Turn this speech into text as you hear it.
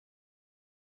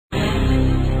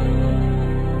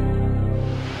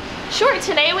Sure,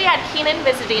 today we had Keenan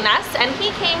visiting us, and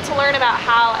he came to learn about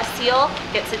how a seal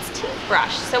gets its teeth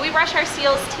brushed. So we brush our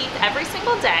seal's teeth every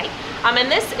single day,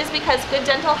 and this is because good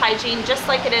dental hygiene, just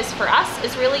like it is for us,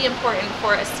 is really important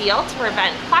for a seal to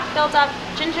prevent plaque buildup,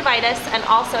 gingivitis, and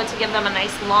also to give them a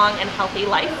nice long and healthy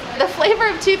life. The flavor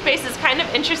of toothpaste is kind of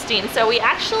interesting, so we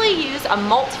actually use a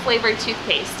malt flavored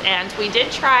toothpaste, and we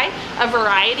did try a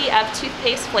variety of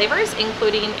toothpaste flavors,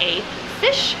 including a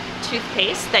fish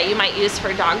toothpaste that you might use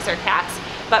for dogs or cats,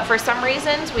 but for some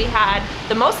reasons we had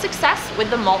the most success with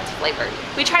the malt flavor.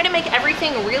 We try to make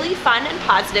everything really fun and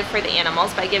positive for the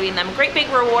animals by giving them great big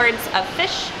rewards of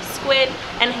fish, squid,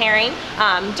 and herring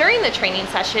during the training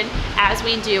session as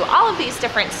we do all of these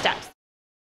different steps.